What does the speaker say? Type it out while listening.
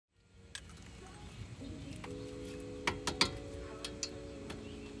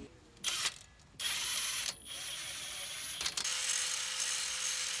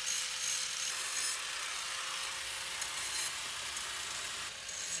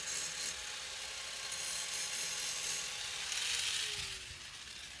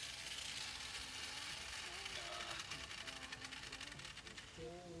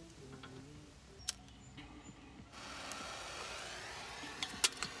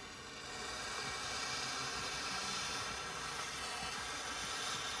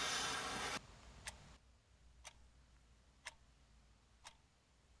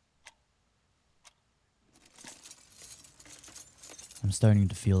I'm starting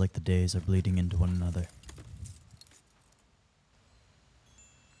to feel like the days are bleeding into one another.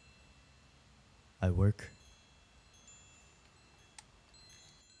 I work,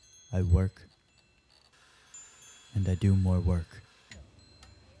 and I do more work.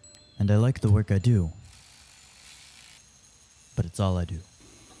 And I like the work I do, but it's all I do.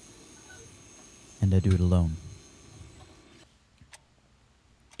 And I do it alone.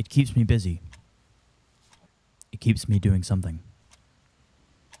 It keeps me busy. It keeps me doing something.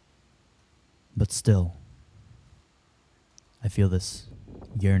 But still, I feel this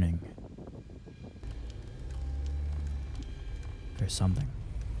yearning for something.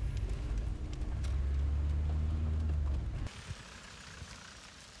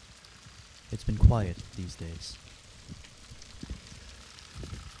 It's been quiet these days.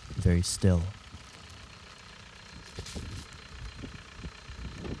 Very still.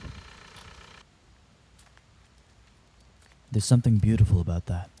 There's something beautiful about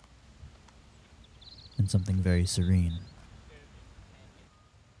that. And something very serene.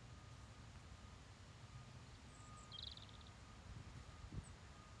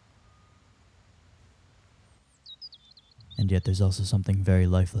 And yet there's also something very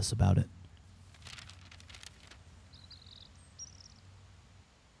lifeless about it.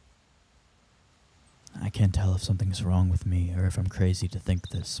 I can't tell if something's wrong with me or if I'm crazy to think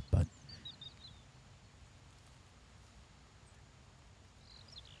this, but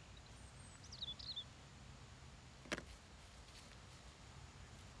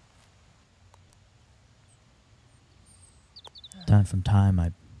time from time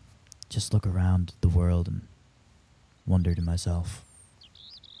I just look around at the world and wonder to myself,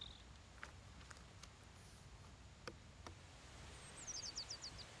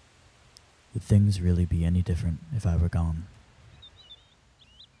 would things really be any different if I were gone?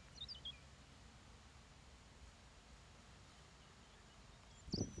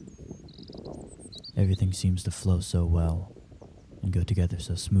 Everything seems to flow so well and go together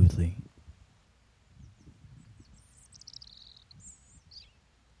so smoothly.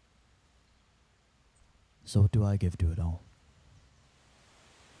 So what do I give to it all?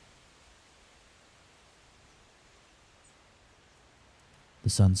 The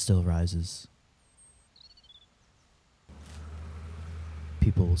sun still rises.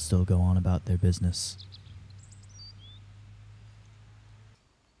 People will still go on about their business.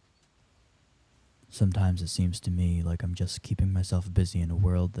 Sometimes it seems to me like I'm just keeping myself busy in a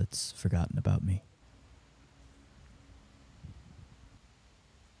world that's forgotten about me.